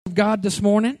Of God this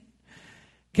morning.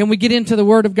 Can we get into the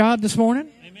Word of God this morning?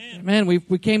 Amen. Man, we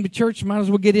came to church, might as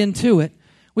well get into it.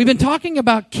 We've been talking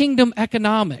about kingdom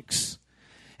economics.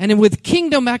 And with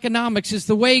kingdom economics is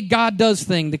the way God does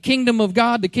things. The kingdom of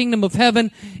God, the kingdom of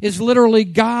heaven is literally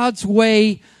God's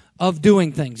way of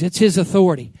doing things. It's His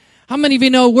authority. How many of you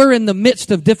know we're in the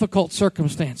midst of difficult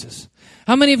circumstances?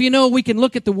 How many of you know we can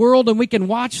look at the world and we can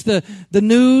watch the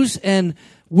news and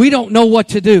we don't know what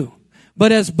to do?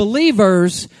 But as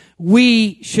believers,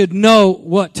 we should know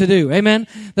what to do. Amen?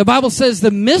 The Bible says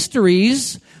the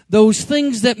mysteries, those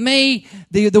things that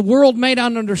the world may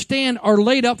not understand, are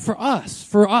laid up for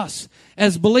us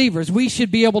as believers. We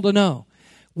should be able to know.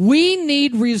 We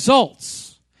need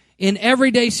results in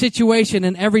everyday situation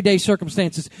and everyday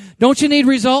circumstances. Don't you need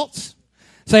results?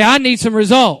 Say, I need some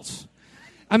results.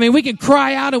 I mean, we can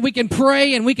cry out and we can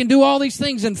pray and we can do all these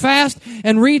things and fast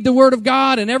and read the Word of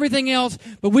God and everything else,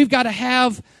 but we've got to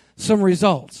have some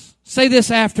results. Say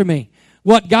this after me.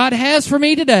 What God has for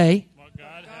me today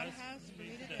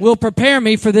will prepare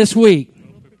me for this week.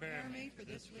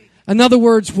 In other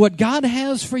words, what God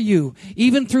has for you,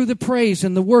 even through the praise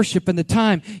and the worship and the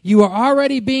time, you are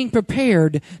already being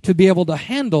prepared to be able to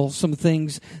handle some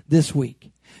things this week.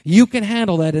 You can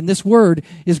handle that, and this word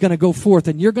is going to go forth,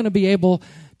 and you're going to be able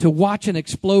to watch an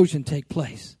explosion take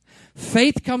place.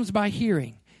 Faith comes by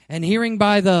hearing, and hearing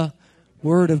by the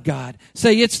Word of God.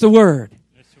 Say, it's the Word.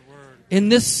 It's the Word. In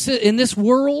this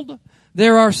world,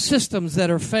 there are systems that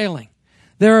are failing.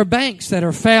 There are banks that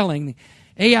are failing.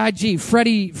 AIG,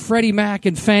 Freddie Mac,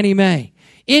 and Fannie Mae.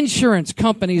 Insurance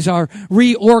companies are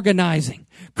reorganizing.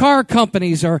 Car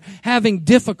companies are having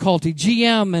difficulty.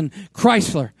 GM and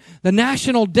Chrysler. The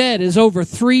national debt is over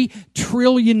 $3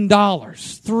 trillion.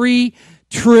 $3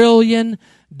 trillion.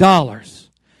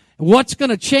 What's going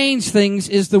to change things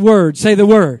is the Word. Say the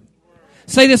Word.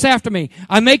 Say this after me.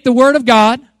 I make the Word of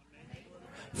God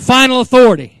final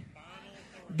authority.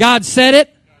 God said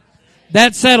it.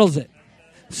 That settles it.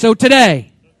 So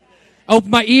today, open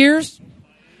my ears.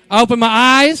 I open my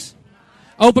eyes.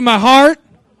 Open my heart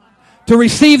to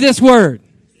receive this Word.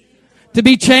 To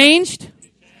be changed.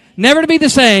 Never to be the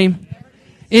same.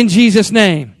 In Jesus'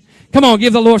 name. Come on,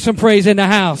 give the Lord some praise in the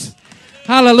house.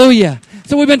 Hallelujah.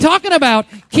 So we've been talking about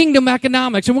kingdom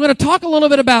economics, and we're going to talk a little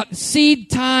bit about seed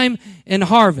time and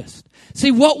harvest.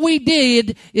 See, what we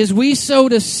did is we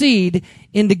sowed a seed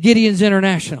into Gideon's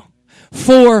International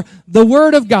for the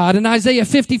Word of God. And Isaiah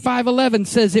 55:11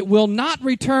 says it will not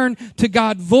return to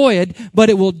God void, but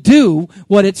it will do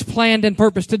what it's planned and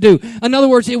purposed to do. In other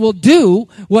words, it will do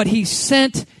what He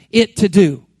sent it to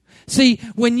do. See,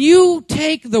 when you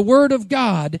take the Word of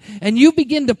God and you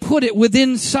begin to put it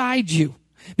within inside you,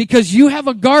 because you have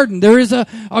a garden, there is a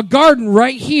garden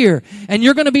right here, and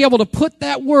you're going to be able to put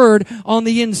that Word on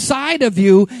the inside of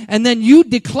you, and then you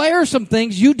declare some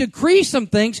things, you decree some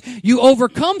things, you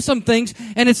overcome some things,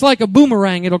 and it's like a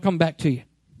boomerang, it'll come back to you.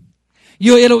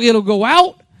 It'll go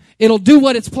out, it'll do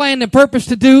what it's planned and purposed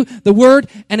to do, the Word,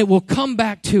 and it will come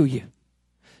back to you.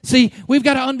 See, we've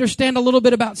got to understand a little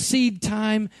bit about seed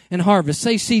time and harvest.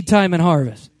 Say seed time and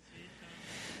harvest.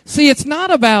 See, it's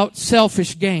not about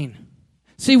selfish gain.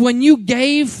 See, when you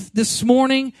gave this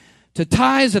morning to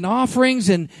tithes and offerings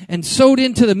and sowed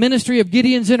into the ministry of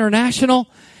Gideon's International,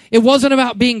 it wasn't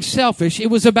about being selfish. It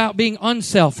was about being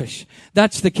unselfish.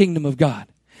 That's the kingdom of God.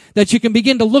 That you can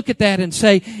begin to look at that and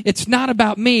say, it's not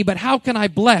about me, but how can I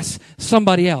bless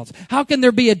somebody else? How can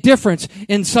there be a difference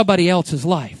in somebody else's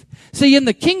life? See, in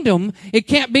the kingdom, it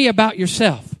can't be about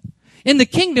yourself. In the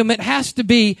kingdom, it has to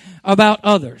be about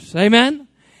others. Amen?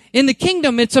 In the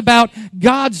kingdom, it's about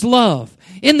God's love.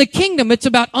 In the kingdom, it's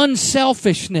about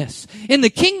unselfishness. In the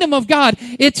kingdom of God,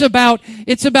 it's about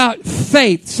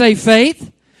faith. Say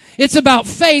faith. It's about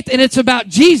faith, and it's about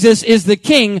Jesus is the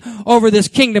king over this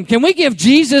kingdom. Can we give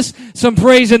Jesus some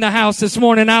praise in the house this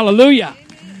morning? Hallelujah.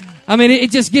 I mean,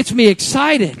 it just gets me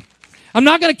excited. I'm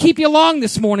not going to keep you long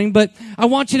this morning, but I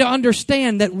want you to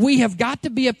understand that we have got to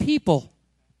be a people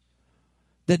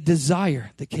that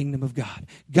desire the kingdom of God.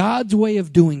 God's way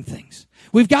of doing things.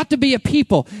 We've got to be a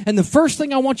people. And the first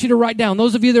thing I want you to write down,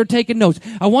 those of you that are taking notes,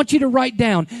 I want you to write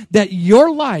down that your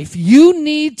life, you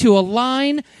need to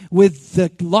align with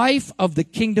the life of the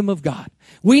kingdom of God.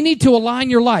 We need to align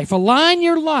your life. Align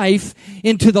your life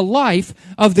into the life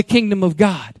of the kingdom of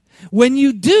God. When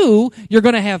you do, you're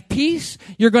going to have peace.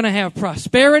 You're going to have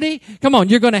prosperity. Come on,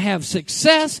 you're going to have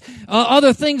success.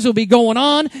 Other things will be going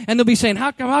on, and they'll be saying,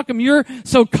 how come you're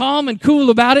so calm and cool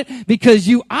about it? Because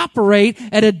you operate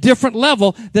at a different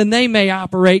level than they may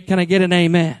operate. Can I get an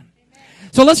amen?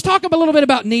 So let's talk a little bit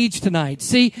about needs tonight.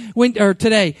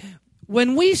 Today,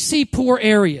 when we see poor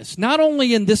areas, not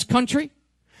only in this country,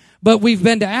 but we've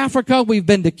been to Africa, we've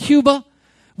been to Cuba.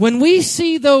 When we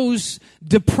see those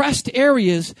depressed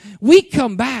areas, we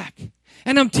come back.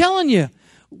 And I'm telling you,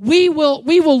 we will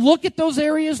look at those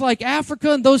areas like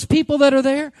Africa and those people that are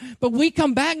there, but we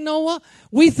come back, Noah,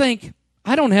 we think,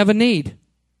 I don't have a need.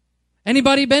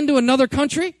 Anybody been to another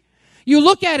country? You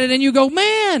look at it and you go,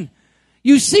 man,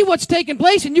 you see what's taking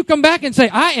place and you come back and say,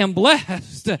 I am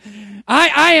blessed.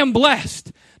 I am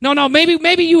blessed. No,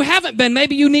 maybe you haven't been.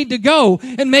 Maybe you need to go,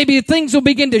 and maybe things will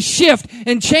begin to shift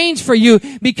and change for you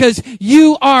because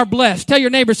you are blessed. Tell your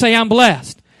neighbor, say, I'm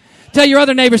blessed. Tell your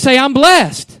other neighbor, say, I'm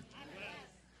blessed.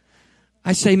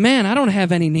 I say, man, I don't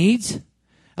have any needs.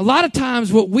 A lot of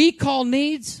times what we call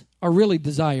needs are really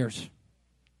desires.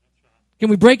 Can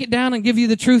we break it down and give you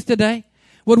the truth today?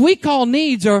 What we call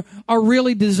needs are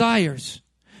really desires.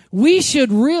 We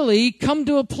should really come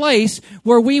to a place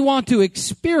where we want to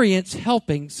experience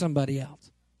helping somebody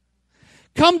else.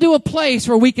 Come to a place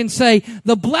where we can say,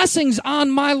 the blessings on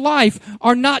my life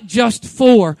are not just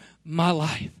for my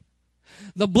life.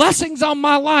 The blessings on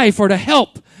my life are to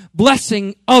help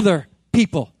blessing other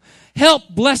people. Help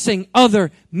blessing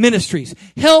other ministries.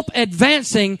 Help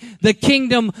advancing the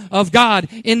kingdom of God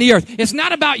in the earth. It's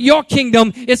not about your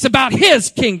kingdom, it's about His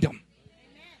kingdom.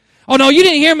 Oh no, you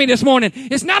didn't hear me this morning.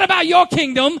 It's not about your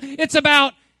kingdom, it's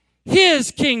about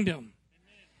His kingdom.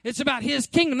 It's about His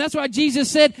kingdom. That's why Jesus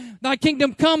said, thy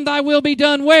kingdom come, thy will be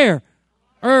done where?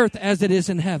 Earth as it is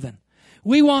in heaven.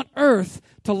 We want earth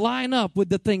to line up with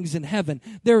the things in heaven.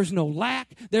 There's no lack,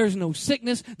 there's no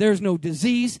sickness, there's no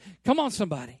disease. Come on,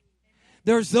 somebody.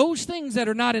 There's those things that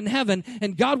are not in heaven,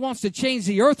 and God wants to change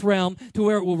the earth realm to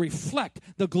where it will reflect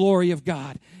the glory of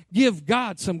God. Give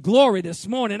God some glory this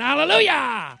morning.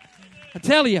 Hallelujah! I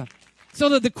tell you. So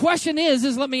that the question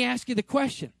is let me ask you the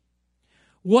question.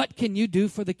 What can you do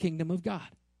for the kingdom of God?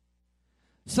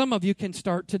 Some of you can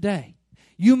start today.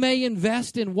 You may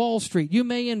invest in Wall Street. You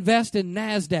may invest in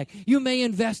NASDAQ. You may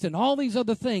invest in all these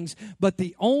other things. But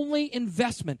the only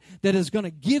investment that is going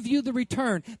to give you the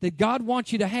return that God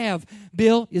wants you to have,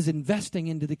 Bill, is investing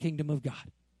into the kingdom of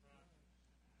God.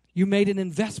 You made an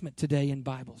investment today in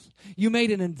Bibles. You made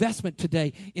an investment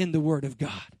today in the Word of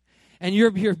God. And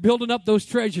you're building up those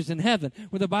treasures in heaven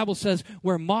where the Bible says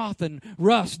where moth and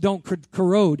rust don't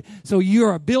corrode. So you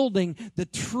are building the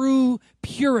true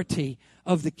purity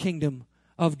of the kingdom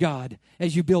of God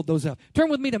as you build those up.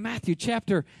 Turn with me to Matthew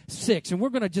chapter 6, and we're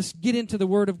going to just get into the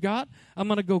Word of God. I'm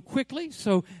going to go quickly.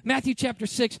 So Matthew chapter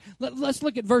 6, let's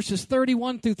look at verses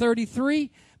 31 through 33,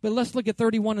 but let's look at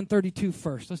 31 and 32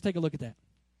 first. Let's take a look at that.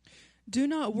 Do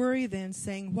not worry then,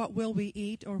 saying, what will we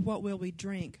eat, or what will we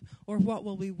drink, or what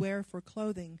will we wear for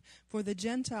clothing? For the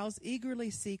Gentiles eagerly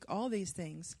seek all these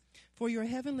things. For your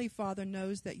heavenly Father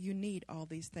knows that you need all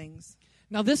these things.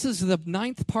 Now, this is the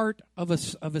 9th part of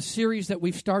a series that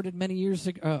we've started many years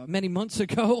ago.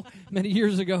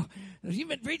 You've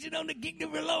been preaching on the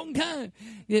kingdom for a long time.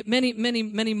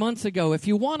 Many months ago. If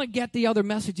you want to get the other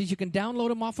messages, you can download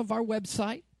them off of our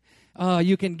website.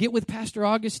 You can get with Pastor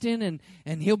Augustine,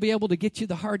 and he'll be able to get you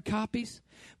the hard copies.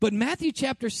 But Matthew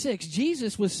chapter 6,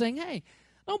 Jesus was saying, hey,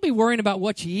 don't be worrying about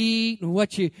what you eat and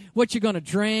what you're going to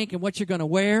drink and what you're going to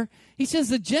wear. He says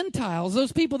the Gentiles,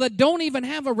 those people that don't even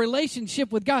have a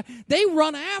relationship with God, they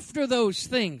run after those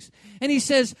things. And he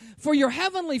says, for your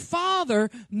heavenly Father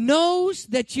knows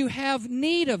that you have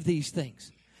need of these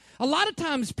things. A lot of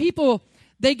times people,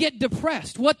 they get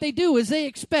depressed. What they do is they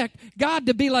expect God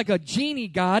to be like a genie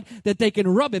God that they can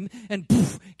rub him and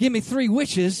poof, give me 3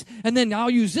 wishes, and then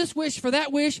I'll use this wish for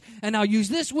that wish, and I'll use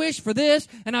this wish for this,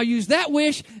 and I'll use that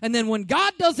wish, and then when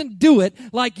God doesn't do it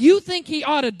like you think He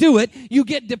ought to do it, you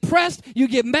get depressed, you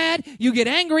get mad, you get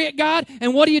angry at God,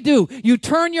 and what do? You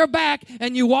turn your back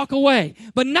and you walk away.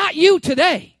 But not you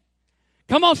today.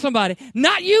 Come on, somebody.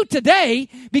 Not you today,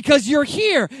 because you're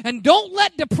here. And don't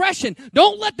let depression,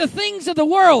 don't let the things of the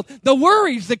world, the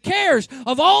worries, the cares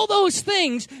of all those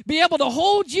things be able to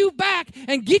hold you back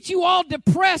and get you all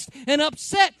depressed and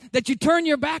upset that you turn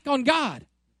your back on God.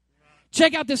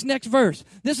 Check out this next verse.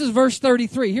 This is verse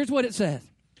 33. Here's what it says.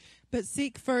 But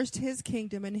seek first His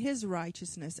kingdom and His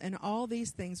righteousness, and all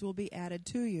these things will be added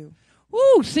to you.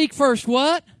 Woo, seek first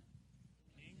what?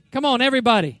 Come on,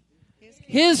 everybody.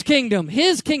 His kingdom,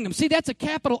 His kingdom. See, that's a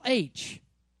capital H.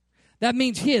 That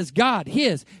means His, God,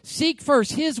 His. Seek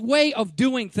first His way of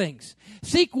doing things.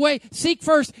 Seek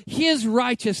first His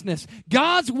righteousness.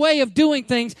 God's way of doing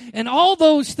things, and all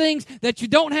those things that you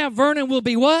don't have, Vernon, will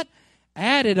be what?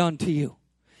 Added unto you.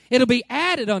 It'll be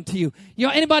added unto you. You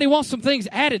know, anybody wants some things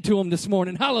added to them this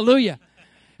morning? Hallelujah.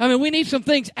 I mean, we need some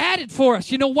things added for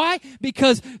us. You know why?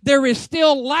 Because there is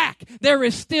still lack. There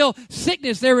is still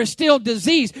sickness. There is still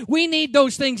disease. We need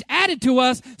those things added to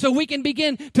us so we can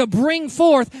begin to bring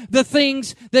forth the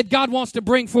things that God wants to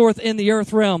bring forth in the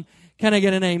earth realm. Can I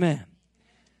get an amen?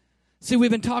 See,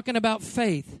 we've been talking about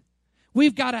faith.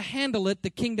 We've got to handle it the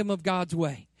kingdom of God's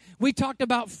way. We talked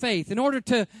about faith. In order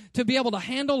to be able to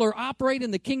handle or operate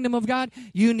in the kingdom of God,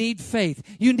 you need faith.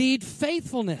 You need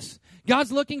faithfulness.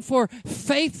 God's looking for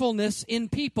faithfulness in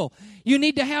people. You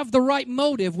need to have the right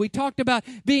motive. We talked about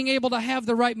being able to have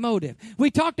the right motive. We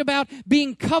talked about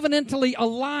being covenantally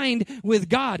aligned with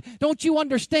God. Don't you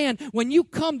understand? When you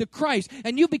come to Christ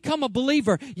and you become a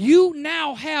believer, you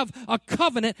now have a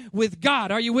covenant with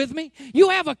God. Are you with me? You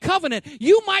have a covenant.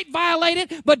 You might violate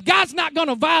it, but God's not going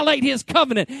to violate His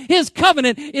covenant. His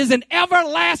covenant is an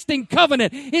everlasting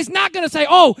covenant. He's not going to say,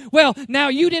 oh, well, now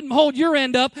you didn't hold your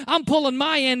end up. I'm pulling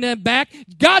my end back.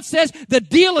 God says the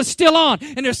deal is still on.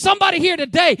 And there's somebody here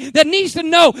today that needs to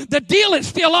know the deal is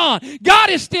still on. God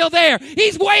is still there.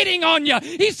 He's waiting on you.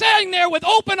 He's sitting there with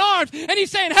open arms and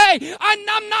He's saying, hey, I'm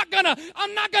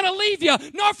not gonna leave you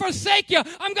nor forsake you.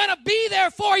 I'm gonna be there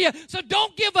for you. So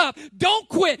don't give up. Don't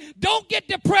quit. Don't get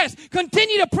depressed.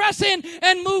 Continue to press in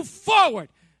and move forward.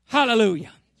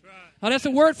 Hallelujah. That's right. Now that's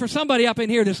a word for somebody up in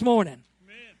here this morning.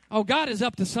 Oh, God is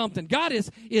up to something. God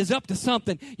is up to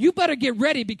something. You better get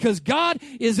ready because God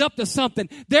is up to something.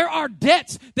 There are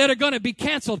debts that are going to be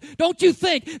canceled. Don't you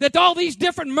think that all these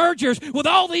different mergers with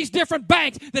all these different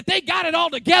banks, that they got it all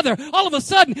together, all of a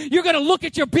sudden you're going to look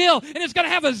at your bill and it's going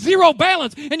to have a zero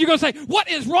balance and you're going to say, what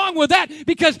is wrong with that?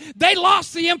 Because they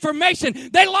lost the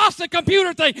information. They lost the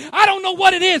computer thing. I don't know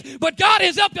what it is, but God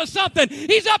is up to something.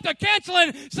 He's up to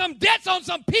canceling some debts on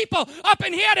some people up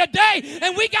in here today,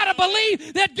 and we got to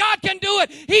believe that God can do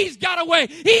it. He's got a way.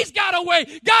 He's got a way.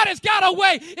 God has got a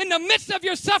way in the midst of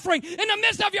your suffering, in the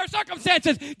midst of your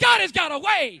circumstances. God has got a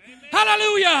way. Amen.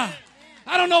 Hallelujah.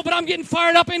 I don't know, but I'm getting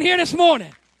fired up in here this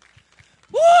morning.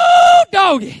 Woo,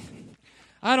 doggy.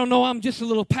 I don't know. I'm just a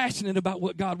little passionate about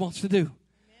what God wants to do.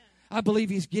 I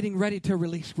believe He's getting ready to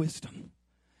release wisdom.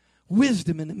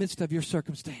 Wisdom in the midst of your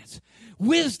circumstance.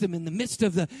 Wisdom in the midst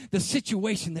of the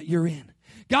situation that you're in.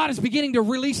 God is beginning to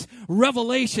release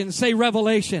revelation. Say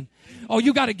revelation. Oh,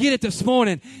 you got to get it this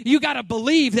morning. You got to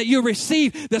believe that you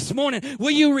receive this morning.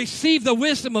 Will you receive the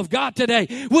wisdom of God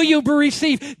today? Will you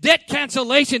receive debt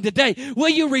cancellation today? Will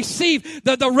you receive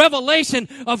the revelation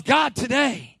of God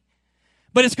today?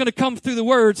 But it's going to come through the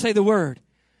Word. Say the Word.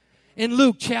 In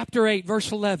Luke chapter 8,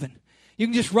 verse 11. You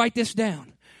can just write this down.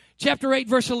 Chapter 8,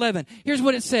 verse 11. Here's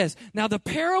what it says. Now the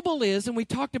parable is, and we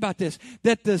talked about this,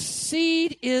 that the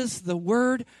seed is the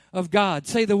Word of God.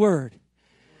 Say the Word.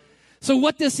 So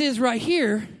what this is right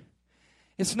here,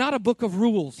 it's not a book of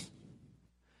rules.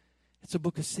 It's a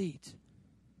book of seeds.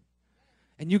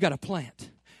 And you got to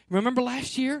plant. Remember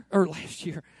last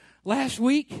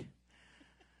week?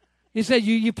 He said,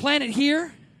 you plant it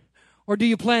here, or do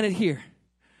you plant it here?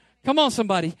 Come on,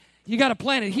 somebody. You got to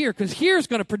plant it here, because here's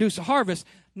going to produce a harvest.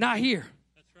 Not here.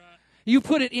 That's right. You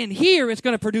put it in here, it's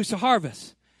going to produce a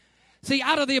harvest. See,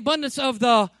 out of the abundance of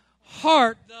the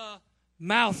heart, the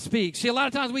mouth speaks. See, a lot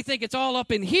of times we think it's all up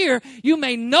in here. You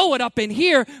may know it up in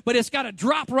here, but it's got to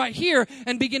drop right here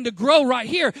and begin to grow right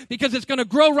here, because it's going to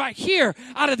grow right here.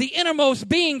 Out of the innermost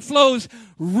being flows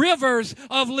rivers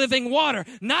of living water.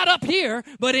 Not up here,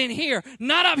 but in here.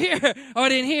 Not up here,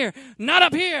 but in here. Not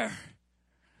up here,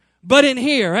 but in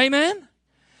here. Amen?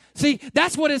 See,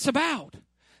 that's what it's about.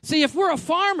 See, if we're a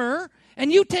farmer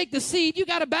and you take the seed, you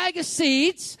got a bag of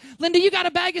seeds. Linda, you got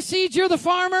a bag of seeds. You're the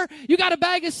farmer. You got a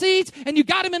bag of seeds and you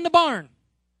got them in the barn.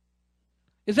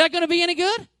 Is that going to be any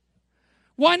good?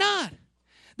 Why not?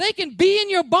 They can be in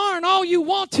your barn all you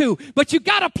want to, but you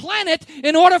got to plant it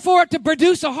in order for it to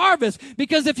produce a harvest.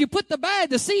 Because if you put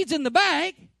the seeds in the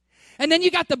bag, and then you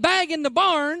got the bag in the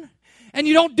barn, and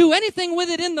you don't do anything with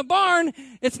it in the barn,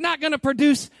 it's not going to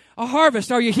produce a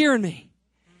harvest. Are you hearing me?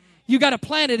 You got to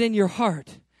plant it in your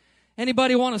heart.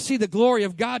 Anybody want to see the glory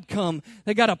of God come,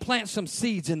 they got to plant some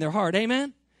seeds in their heart.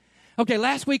 Amen? Okay,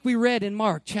 last week we read in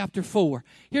Mark chapter 4.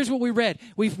 Here's what we read.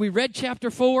 We read chapter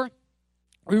 4.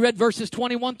 We read verses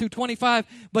 21 through 25.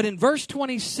 But in verse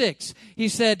 26, he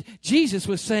said, Jesus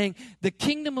was saying, the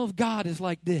kingdom of God is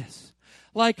like this.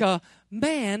 Like a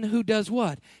man who does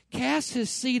what? Casts his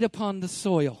seed upon the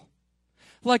soil.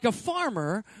 Like a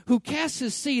farmer who casts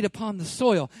his seed upon the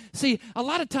soil. See, a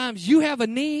lot of times you have a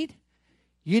need,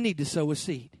 you need to sow a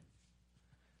seed.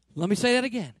 Let me say that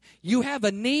again. You have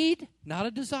a need, not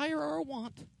a desire or a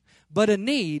want, but a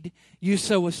need, you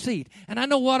sow a seed. And I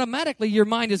know automatically your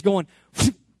mind is going,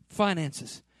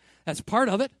 finances. That's part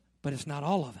of it, but it's not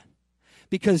all of it.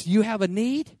 Because you have a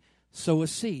need, sow a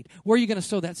seed. Where are you going to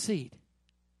sow that seed?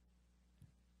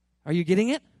 Are you getting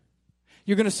it?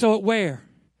 You're going to sow it where?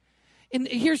 And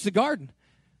here's the garden.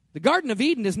 The Garden of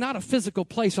Eden is not a physical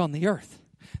place on the earth.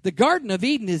 The Garden of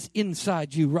Eden is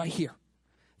inside you right here.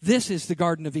 This is the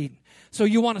Garden of Eden. So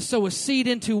you want to sow a seed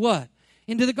into what?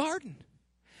 Into the garden.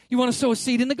 You want to sow a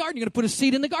seed in the garden. You're going to put a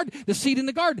seed in the garden. The seed in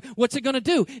the garden. What's it going to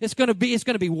do? It's going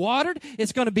to be watered.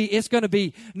 It's going to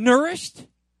be nourished.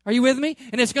 Are you with me?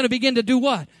 And it's going to begin to do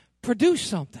what? Produce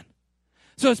something.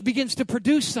 So it begins to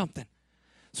produce something.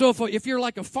 So if you're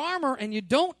like a farmer and you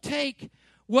don't take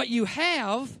what you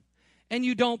have and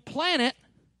you don't plant it,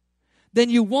 then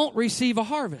you won't receive a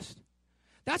harvest.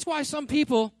 That's why some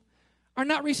people are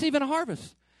not receiving a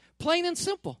harvest. Plain and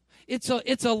simple. It's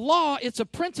a law, it's a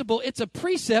principle, it's a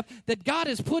precept that God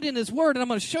has put in His Word, and I'm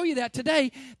going to show you that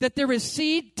today, that there is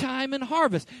seed, time, and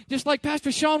harvest. Just like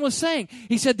Pastor Sean was saying,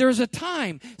 he said there's a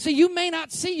time. So you may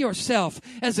not see yourself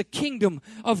as a kingdom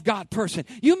of God person.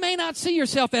 You may not see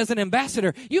yourself as an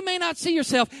ambassador. You may not see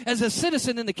yourself as a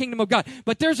citizen in the kingdom of God.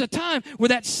 But there's a time where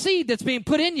that seed that's being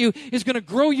put in you is going to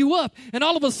grow you up, and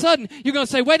all of a sudden you're going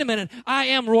to say, wait a minute, I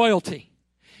am royalty.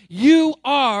 You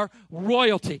are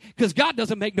royalty, because God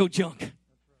doesn't make no junk.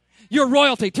 You're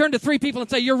royalty. Turn to 3 people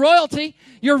and say, you're royalty.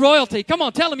 You're royalty. Come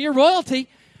on, tell them you're royalty.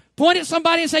 Point at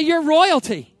somebody and say, you're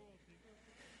royalty.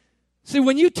 See,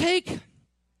 when you take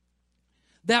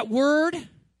that word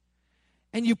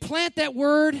and you plant that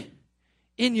word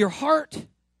in your heart,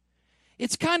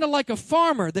 it's kind of like a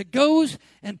farmer that goes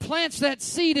and plants that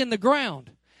seed in the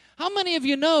ground. How many of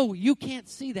you know you can't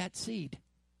see that seed?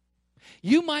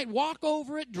 You might walk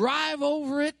over it, drive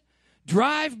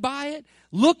by it,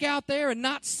 look out there and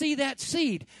not see that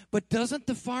seed. But doesn't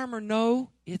the farmer know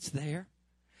it's there?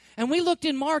 And we looked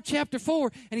in Mark chapter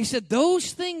 4, and he said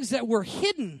those things that were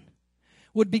hidden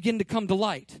would begin to come to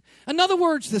light. In other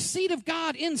words, the seed of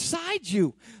God inside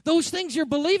you, those things you're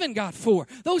believing God for,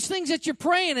 those things that you're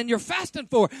praying and you're fasting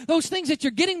for, those things that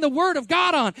you're getting the Word of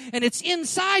God on, and it's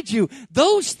inside you,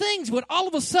 those things would all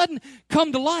of a sudden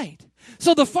come to light.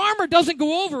 So the farmer doesn't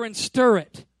go over and stir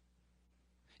it.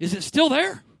 Is it still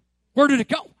there? Where did it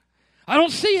go? I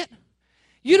don't see it.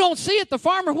 You don't see it. The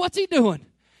farmer, what's he doing?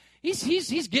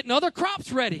 He's getting other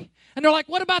crops ready. And they're like,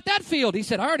 what about that field? He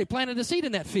said, I already planted a seed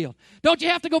in that field. Don't you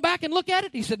have to go back and look at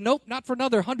it? He said, nope, not for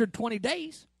another 120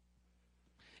 days.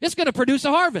 It's going to produce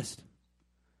a harvest.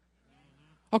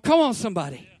 Oh, come on,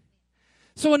 somebody.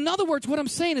 So in other words, what I'm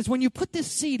saying is when you put this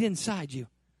seed inside you,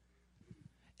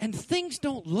 and things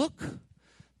don't look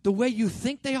the way you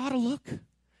think they ought to look,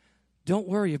 don't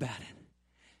worry about it,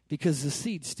 because the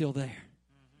seed's still there.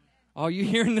 Are you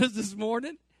hearing this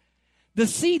morning? The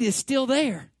seed is still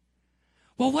there.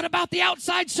 Well, what about the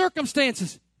outside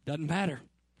circumstances? Doesn't matter.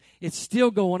 It's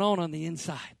still going on the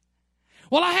inside.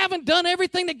 Well, I haven't done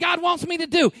everything that God wants me to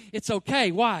do. It's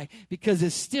okay. Why? Because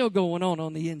it's still going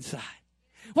on the inside.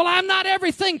 Well, I'm not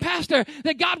everything, Pastor,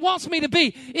 that God wants me to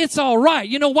be. It's all right.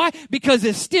 You know why? Because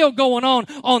it's still going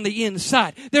on the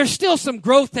inside. There's still some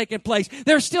growth taking place.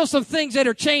 There's still some things that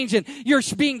are changing. You're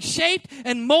being shaped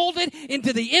and molded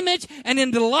into the image and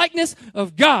into the likeness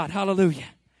of God. Hallelujah.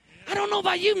 I don't know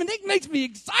about you, but it makes me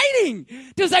exciting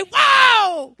to say,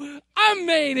 wow, I'm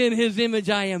made in His image.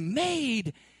 I am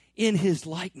made in His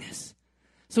likeness.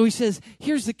 So he says,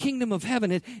 here's the kingdom of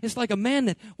heaven. It's like a man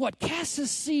that, casts his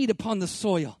seed upon the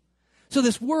soil. So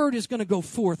this word is going to go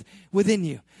forth within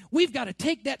you. We've got to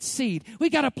take that seed.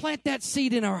 We've got to plant that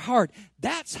seed in our heart.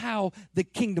 That's how the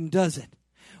kingdom does it.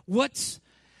 What's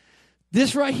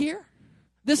this right here?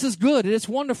 This is good, and it's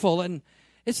wonderful, and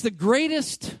it's the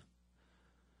greatest.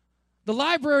 The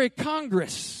Library of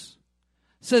Congress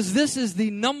says this is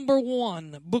the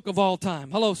 #1 book of all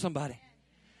time. Hello, somebody.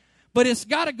 But it's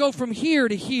got to go from here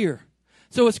to here.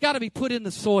 So it's got to be put in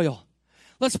the soil.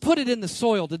 Let's put it in the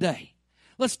soil today.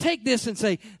 Let's take this and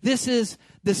say, this is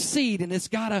the seed, and it's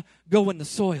got to go in the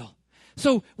soil.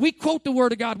 So we quote the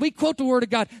Word of God. We quote the Word of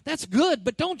God. That's good,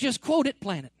 but don't just quote it,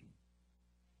 plant it.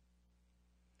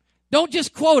 Don't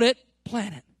just quote it,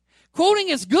 plant it. Quoting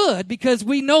is good because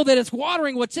we know that it's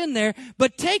watering what's in there,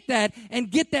 but take that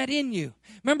and get that in you.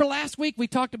 Remember last week we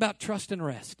talked about trust and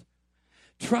rest.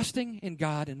 Trusting in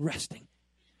God and resting.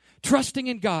 Trusting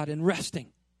in God and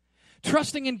resting.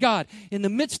 Trusting in God. In the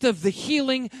midst of the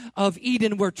healing of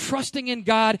Eden, we're trusting in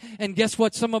God, and guess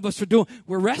what some of us are doing?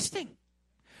 We're resting.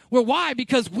 Well, why?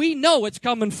 Because we know it's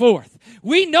coming forth.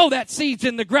 We know that seed's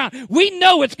in the ground. We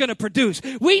know it's going to produce.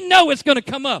 We know it's going to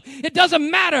come up. It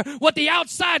doesn't matter what the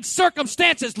outside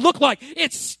circumstances look like.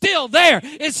 It's still there.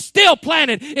 It's still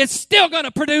planted. It's still going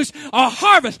to produce a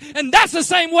harvest. And that's the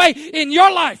same way in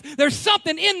your life. There's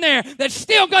something in there that's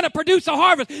still going to produce a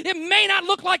harvest. It may not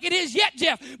look like it is yet,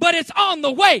 Jeff, but it's on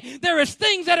the way. There is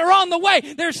things that are on the way.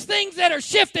 There's things that are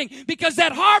shifting because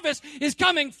that harvest is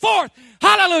coming forth.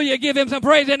 Hallelujah. Give him some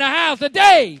praise in the house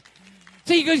today.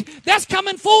 See, he goes, that's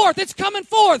coming forth. It's coming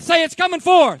forth. Say it's coming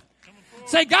forth.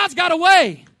 Say God's got a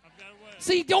way.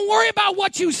 See, don't worry about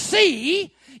what you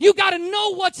see. You got to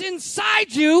know what's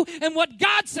inside you and what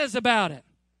God says about it.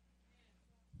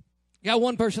 You got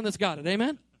one person that's got it.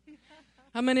 Amen?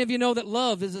 How many of you know that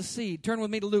love is a seed? Turn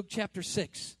with me to Luke chapter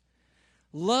 6.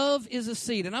 Love is a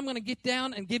seed. And I'm going to get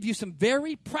down and give you some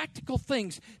very practical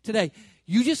things today.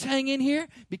 You just hang in here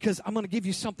because I'm going to give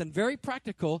you something very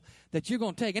practical that you're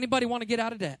going to take. Anybody want to get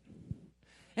out of debt?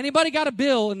 Anybody got a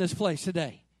bill in this place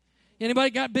today?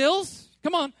 Anybody got bills?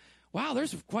 Come on. Wow,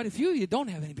 there's quite a few of you don't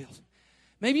have any bills.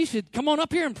 Maybe you should come on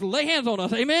up here and lay hands on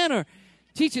us, amen, or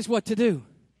teach us what to do.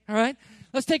 All right?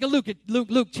 Let's take a look at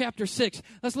Luke chapter 6.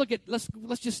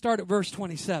 Let's just start at verse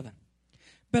 27.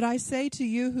 But I say to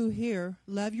you who hear,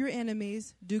 love your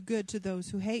enemies, do good to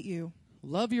those who hate you.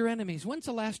 Love your enemies. When's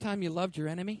the last time you loved your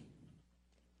enemy?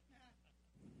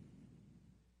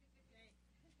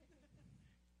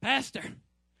 Pastor,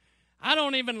 I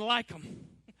don't even like them.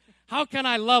 How can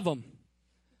I love them?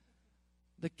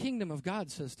 The kingdom of God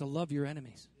says to love your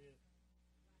enemies.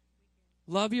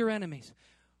 Love your enemies.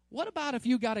 What about if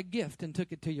you got a gift and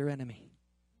took it to your enemy?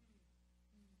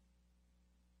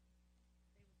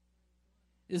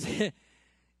 Is it...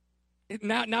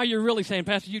 Now you're really saying,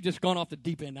 Pastor, you've just gone off the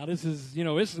deep end. Now this is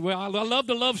well, I love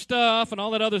the love stuff and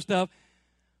all that other stuff.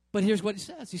 But here's what he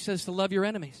says. He says to love your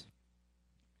enemies.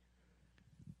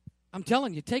 I'm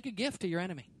telling you, take a gift to your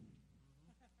enemy.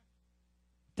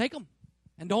 Take them.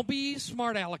 And don't be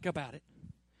smart aleck about it.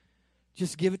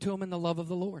 Just give it to them in the love of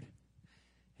the Lord.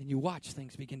 And you watch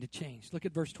things begin to change. Look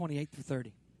at verse 28 through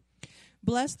 30.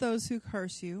 Bless those who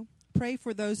curse you. Pray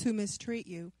for those who mistreat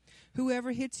you.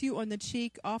 Whoever hits you on the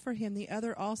cheek, offer him the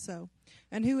other also.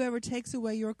 And whoever takes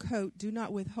away your coat, do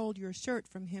not withhold your shirt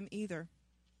from him either.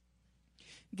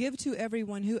 Give to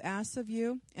everyone who asks of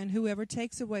you, and whoever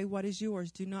takes away what is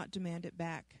yours, do not demand it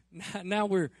back. Now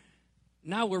we're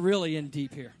really in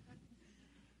deep here.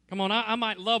 Come on, I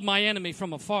might love my enemy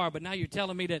from afar, but now you're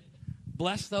telling me that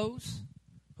bless those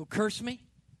who curse me?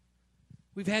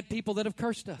 We've had people that have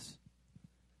cursed us,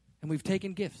 and we've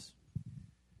taken gifts.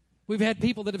 We've had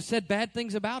people that have said bad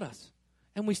things about us,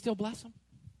 and we still bless them.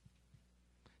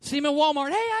 See them at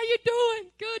Walmart. Hey, how you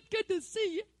doing? Good to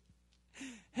see you.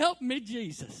 Help me,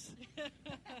 Jesus.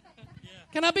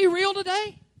 Can I be real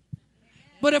today?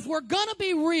 But if we're going to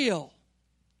be real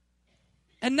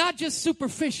and not just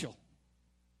superficial,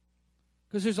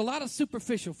 because there's a lot of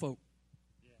superficial folk,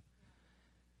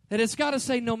 that it's got to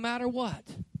say no matter what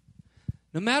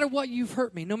you've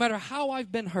hurt me, no matter how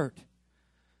I've been hurt,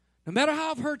 no matter how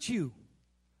I've hurt you,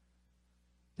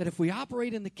 that if we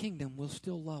operate in the kingdom, we'll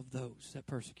still love those that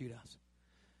persecute us.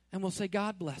 And we'll say,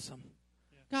 God bless them.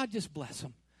 God, just bless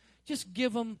them. Just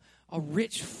give them a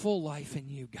rich, full life in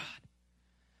you, God.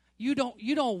 You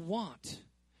don't want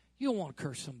to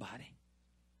curse somebody.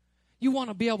 You want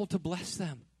to be able to bless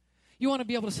them. You want to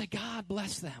be able to say, God,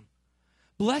 bless them.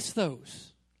 Bless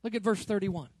those. Look at verse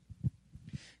 31.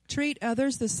 Treat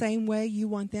others the same way you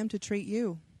want them to treat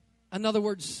you. In other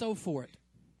words, sow for it.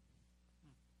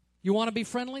 You want to be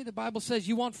friendly? The Bible says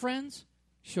you want friends?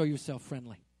 Show yourself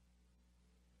friendly.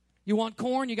 You want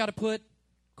corn? You got to put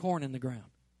corn in the ground.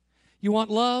 You want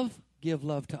love? Give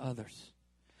love to others.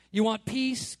 You want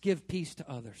peace? Give peace to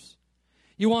others.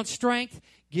 You want strength?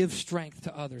 Give strength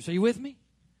to others. Are you with me?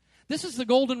 This is the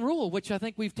golden rule, which I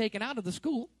think we've taken out of the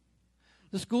school.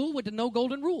 The school with the no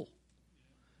golden rule.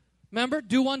 Remember,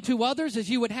 do unto others as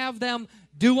you would have them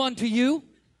do unto you.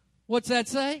 What's that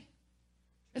say?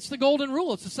 It's the golden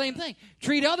rule. It's the same thing.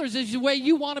 Treat others as the way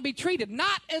you want to be treated,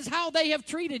 not as how they have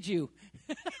treated you.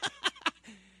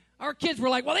 Our kids were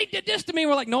like, well, they did this to me.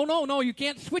 We're like, no, you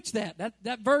can't switch that.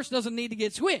 That verse doesn't need to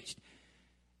get switched.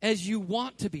 As you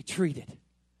want to be treated.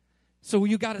 So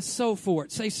you got to sow for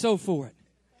it. Say sow for it.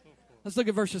 Let's look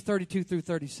at verses 32 through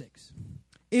 36.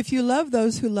 If you love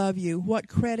those who love you, what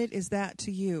credit is that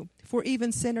to you? For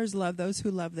even sinners love those who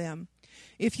love them.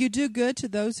 If you do good to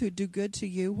those who do good to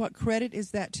you, what credit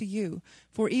is that to you?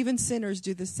 For even sinners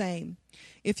do the same.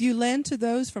 If you lend to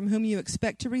those from whom you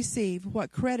expect to receive,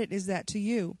 what credit is that to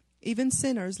you? Even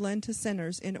sinners lend to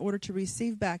sinners in order to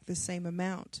receive back the same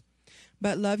amount.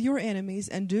 But love your enemies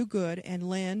and do good and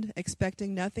lend,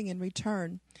 expecting nothing in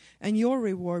return. And your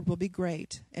reward will be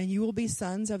great, and you will be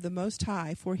sons of the Most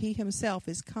High, for he himself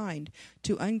is kind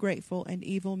to ungrateful and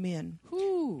evil men.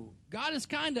 Whew. God is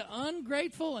kind to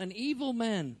ungrateful and evil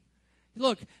men.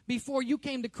 Look, before you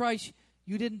came to Christ,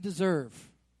 you didn't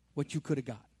deserve what you could have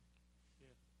got.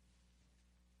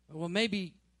 Well,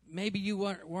 maybe you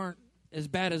weren't as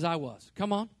bad as I was.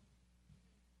 Come on.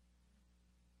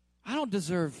 I don't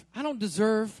deserve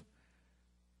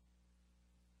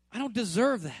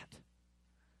that.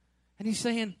 And he's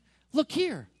saying, look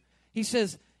here. He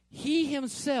says, he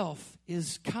himself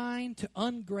is kind to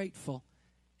ungrateful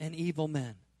and evil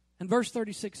men. And verse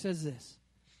 36 says this.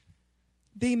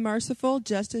 Be merciful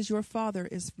just as your Father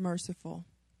is merciful.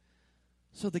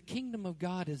 So the kingdom of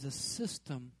God is a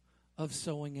system of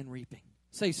sowing and reaping.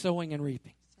 Say sowing and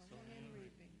reaping. Sowing and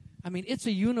reaping. I mean, it's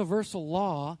a universal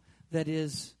law that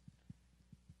is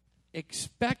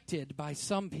expected by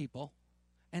some people,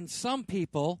 and some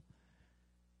people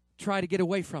try to get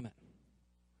away from it.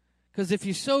 Because if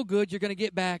you sow good, you're going to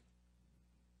get back.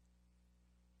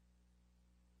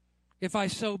 If I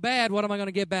sow bad, what am I going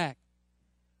to get back?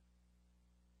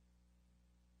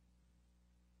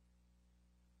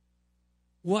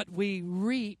 What we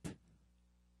reap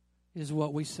is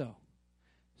what we sow.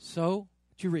 Sow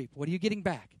what you reap. What are you getting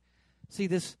back? See,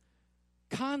 this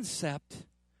concept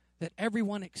that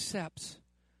everyone accepts,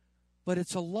 but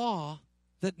it's a law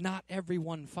that not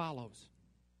everyone follows.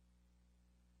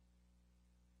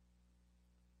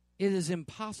 It is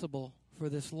impossible for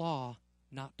this law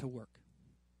not to work.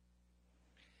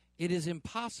 It is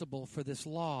impossible for this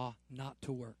law not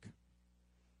to work.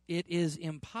 It is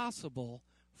impossible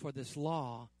for this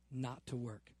law not to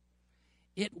work.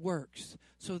 It works.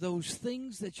 So those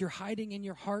things that you're hiding in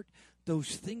your heart,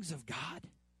 those things of God,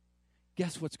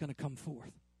 guess what's going to come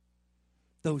forth?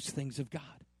 Those things of God.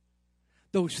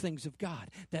 Those things of God.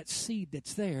 That seed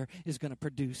that's there is going to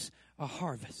produce a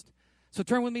harvest. So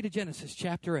turn with me to Genesis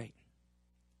chapter 8.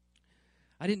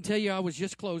 I didn't tell you I was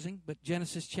just closing, but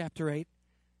Genesis chapter 8,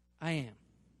 I am.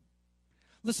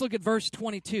 Let's look at verse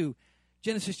 22.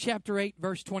 Genesis chapter 8,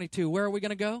 verse 22. Where are we going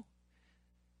to go?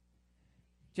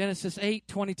 Genesis 8,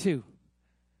 22.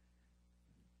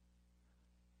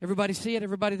 Everybody see it?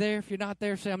 Everybody there? If you're not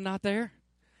there, say I'm not there.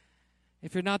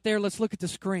 If you're not there, let's look at the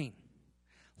screen.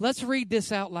 Let's read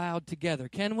this out loud together.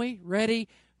 Can we? Ready?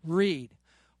 Read.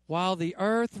 While the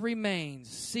earth remains,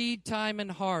 seed time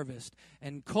and harvest,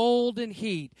 and cold and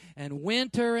heat, and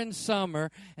winter and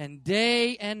summer, and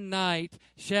day and night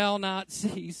shall not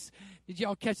cease. Did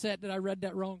y'all catch that? Did I read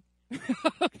that wrong?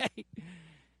 Okay.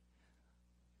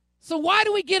 So why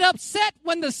do we get upset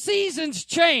when the seasons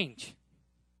change?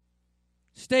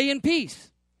 Stay in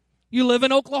peace. You live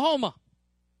in Oklahoma.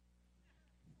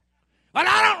 But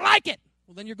I don't like it.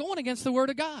 Well, then you're going against the Word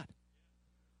of God.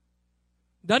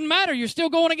 Doesn't matter. You're still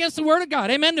going against the Word of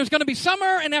God. Amen. There's going to be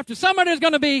summer, and after summer, there's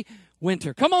going to be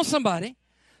winter. Come on, somebody.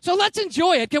 So let's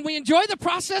enjoy it. Can we enjoy the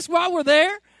process while we're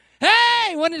there?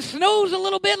 Hey, when it snows a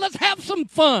little bit, let's have some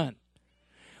fun.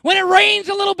 When it rains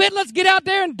a little bit, let's get out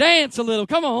there and dance a little.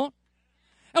 Come on.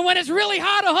 And when it's really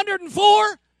hot,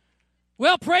 104,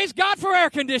 well, praise God for air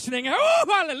conditioning. Oh,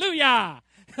 hallelujah.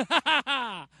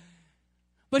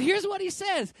 But here's what he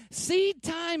says. Seed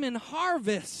time and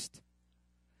harvest.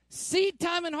 Seed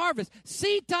time and harvest.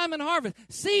 Seed time and harvest.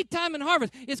 Seed time and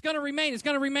harvest. It's going to remain. It's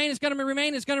going to remain. It's going to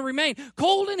remain. It's going to remain.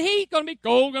 Cold and heat. Going to be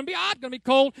cold. Going to be hot. Going to be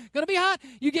cold. Going to be hot.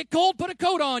 You get cold, put a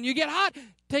coat on. You get hot,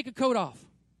 take a coat off.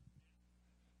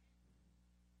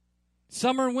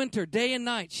 Summer and winter, day and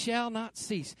night shall not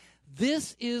cease.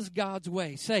 This is God's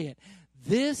way. Say it.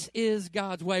 This is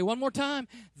God's way. One more time.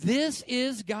 This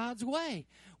is God's way.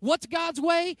 What's God's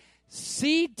way?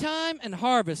 Seed time and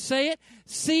harvest. Say it.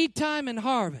 Seed time and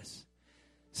harvest.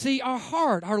 See, our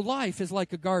heart, our life is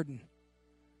like a garden.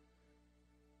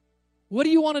 What do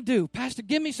you want to do? Pastor,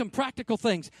 give me some practical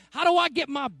things. How do I get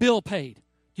my bill paid? Do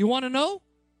you want to know?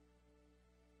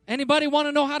 Anybody want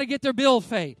to know how to get their bill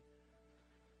paid?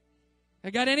 I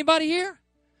got anybody here?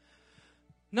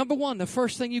 Number one, the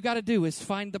first thing you got to do is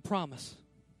find the promise.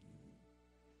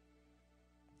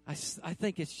 I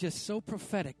think it's just so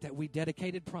prophetic that we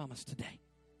dedicated promise today.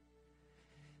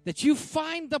 That you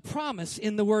find the promise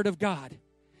in the Word of God.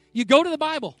 You go to the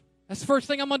Bible. That's the first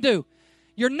thing I'm going to do.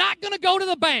 You're not going to go to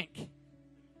the bank.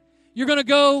 You're going to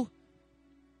go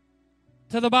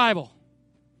to the Bible.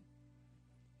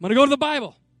 I'm going to go to the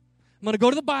Bible. I'm going to go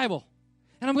to the Bible.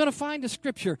 And I'm going to find a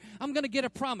scripture. I'm going to get a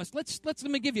promise. Let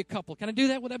me give you a couple. Can I do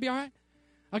that? Would that be all right?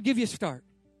 I'll give you a start.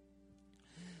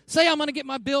 Say I'm going to get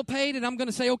my bill paid, and I'm going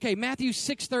to say, okay, Matthew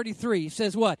 6:33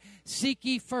 says what? Seek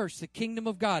ye first the kingdom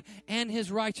of God and his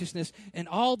righteousness, and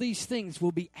all these things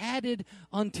will be added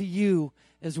unto you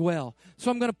as well.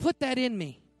 So I'm going to put that in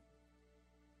me.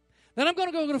 Then I'm going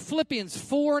to go to Philippians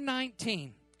 4:19.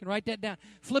 You can write that down.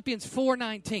 Philippians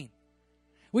 4:19.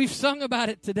 We've sung about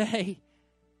it today.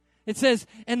 It says,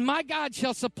 and my God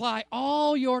shall supply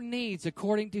all your needs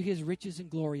according to his riches and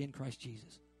glory in Christ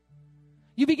Jesus.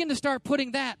 You begin to start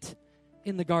putting that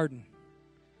in the garden.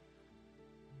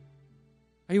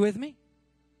 Are you with me?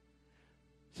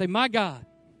 Say, my God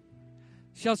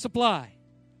shall supply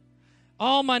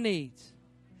all my needs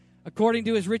according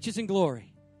to his riches and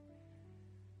glory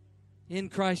in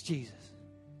Christ Jesus.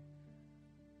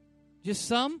 Just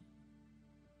some?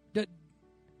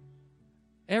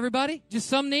 Everybody? Just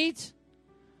some needs?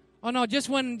 Oh no, just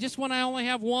when I only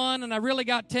have one and I really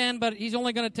got 10, but he's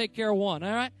only going to take care of one,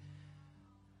 all right?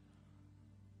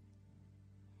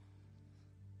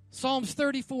 Psalms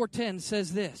 34:10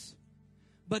 says this,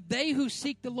 but they who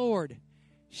seek the Lord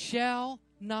shall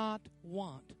not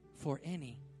want for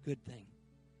any good thing.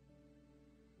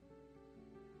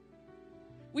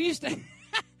 We used to...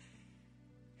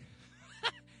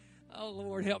 Oh,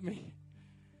 Lord, help me.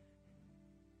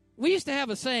 We used to have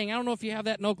a saying, I don't know if you have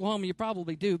that in Oklahoma, you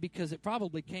probably do, because it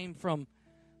probably came from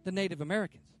the Native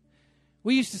Americans.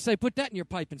 We used to say, put that in your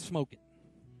pipe and smoke it.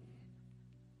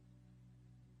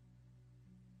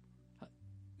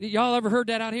 Y'all ever heard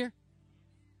that out here?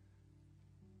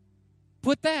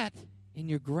 Put that in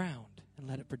your ground and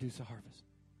let it produce a harvest.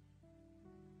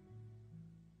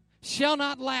 Shall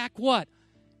not lack what?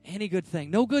 Any good thing.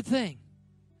 No good thing.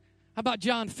 How about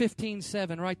John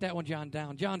 15:7? Write that one, John,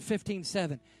 down. John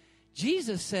 15:7.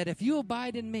 Jesus said, if you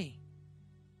abide in me,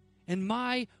 and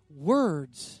my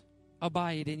words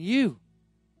abide in you,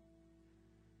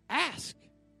 ask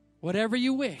whatever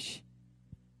you wish,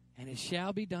 and it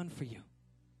shall be done for you.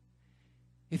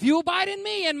 If you abide in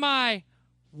me, and my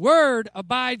word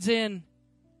abides in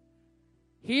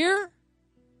here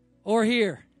or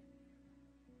here.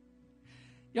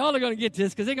 Y'all are going to get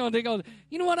this because they're going to go,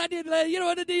 you know what I did? You know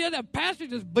what I did? The pastor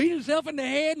just beat himself in the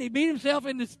head and he beat himself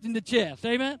in the chest.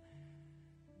 Amen?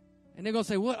 And they're going to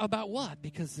say, what about what?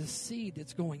 Because the seed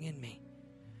that's going in me.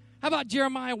 How about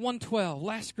Jeremiah 1:12,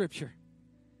 last scripture?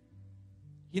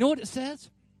 You know what it says?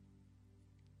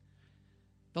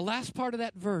 The last part of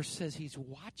that verse says he's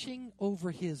watching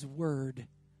over his word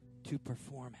to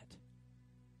perform it.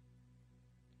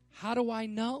 How do I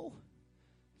know?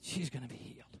 She's going to be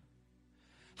healed.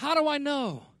 How do I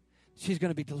know she's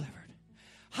going to be delivered?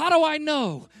 How do I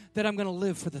know that I'm going to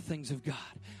live for the things of God?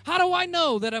 How do I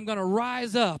know that I'm going to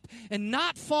rise up and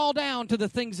not fall down to the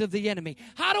things of the enemy?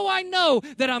 How do I know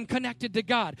that I'm connected to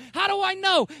God? How do I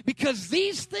know? Because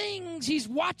these things, he's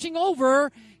watching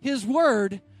over his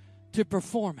word to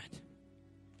perform it.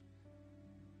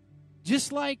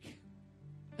 Just like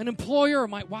an employer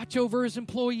might watch over his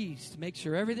employees to make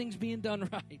sure everything's being done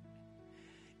right.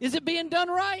 Is it being done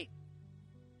right?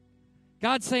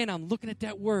 God's saying, I'm looking at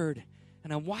that word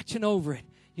and I'm watching over it.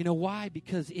 You know why?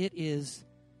 Because it is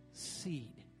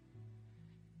seed.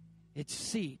 It's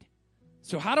seed.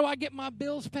 So how do I get my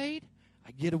bills paid?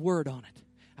 I get a word on it.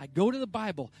 I go to the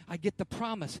Bible, I get the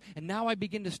promise, and now I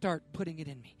begin to start putting it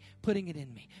in me, putting it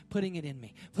in me, putting it in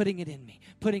me, putting it in me,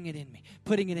 putting it in me,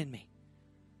 putting it in me.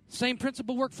 Same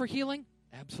principle work for healing?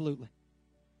 Absolutely.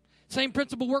 Same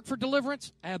principle work for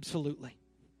deliverance? Absolutely.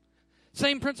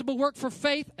 Same principle work for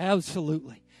faith?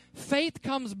 Absolutely. Faith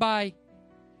comes by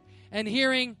and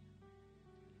hearing.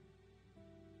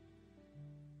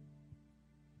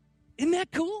 Isn't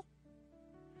that cool?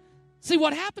 See,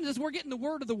 what happens is we're getting the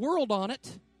word of the world on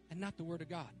it and not the word of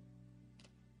God.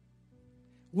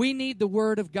 We need the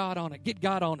word of God on it. Get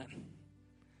God on it.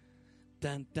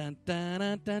 Dun, dun, dun,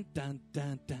 dun, dun, dun,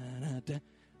 dun, dun, dun.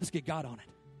 Let's get God on it.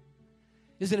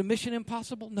 Is it a mission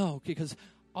impossible? No, because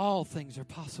all things are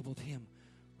possible to him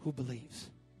who believes.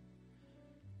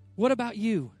 What about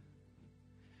you?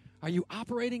 Are you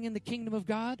operating in the kingdom of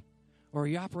God, or are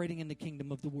you operating in the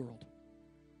kingdom of the world?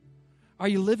 Are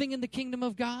you living in the kingdom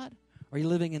of God, or are you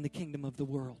living in the kingdom of the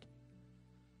world?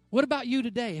 What about you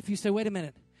today? If you say, wait a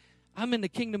minute, I'm in the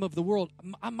kingdom of the world,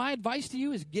 my advice to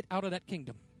you is get out of that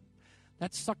kingdom.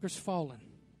 That sucker's fallen.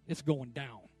 It's going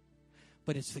down.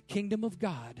 But it's the kingdom of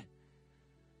God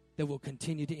that will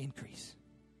continue to increase.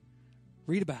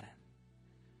 Read about it.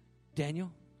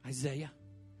 Daniel, Isaiah.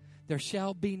 There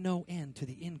shall be no end to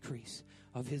the increase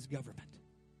of his government.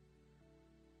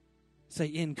 Say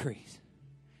increase.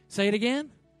 Say it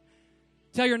again.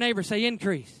 Tell your neighbor, say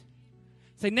increase.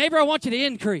 Say, neighbor, I want you to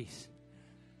increase.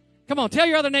 Come on, tell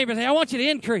your other neighbor, say, I want you to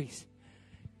increase.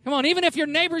 Come on, even if your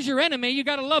neighbor's your enemy, you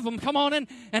got to love them. Come on in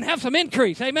and have some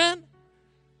increase. Amen?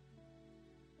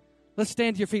 Let's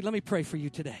stand to your feet. Let me pray for you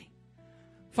today.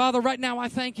 Father, right now I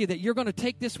thank you that you're going to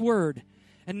take this word,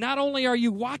 and not only are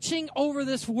you watching over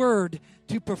this word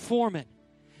to perform it,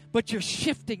 but you're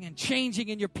shifting and changing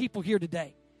in your people here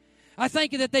today. I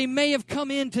thank you that they may have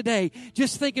come in today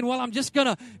just thinking, well, I'm just going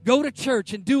to go to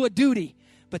church and do a duty,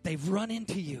 but they've run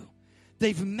into you.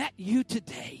 They've met you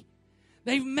today.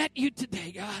 They've met you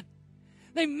today, God.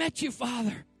 They've met you,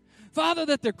 Father. Father,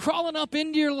 that they're crawling up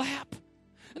into your lap,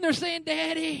 and they're saying,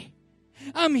 Daddy,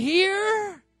 I'm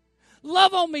here.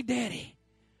 Love on me, Daddy.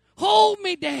 Hold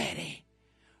me, Daddy.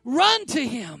 Run to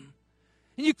him.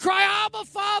 And you cry, Abba,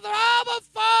 Father, Abba,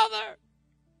 Father.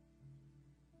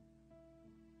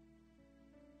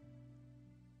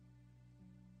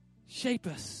 Shape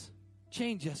us,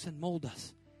 change us, and mold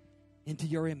us into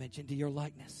your image, into your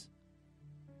likeness.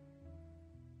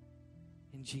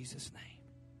 In Jesus' name.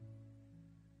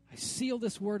 I seal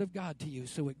this word of God to you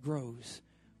so it grows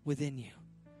within you.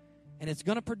 And it's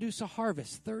going to produce a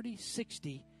harvest, 30,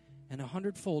 60, and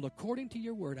 100-fold. According to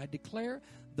your word, I declare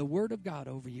the word of God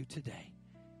over you today.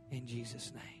 In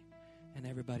Jesus' name. And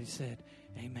everybody said,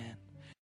 amen.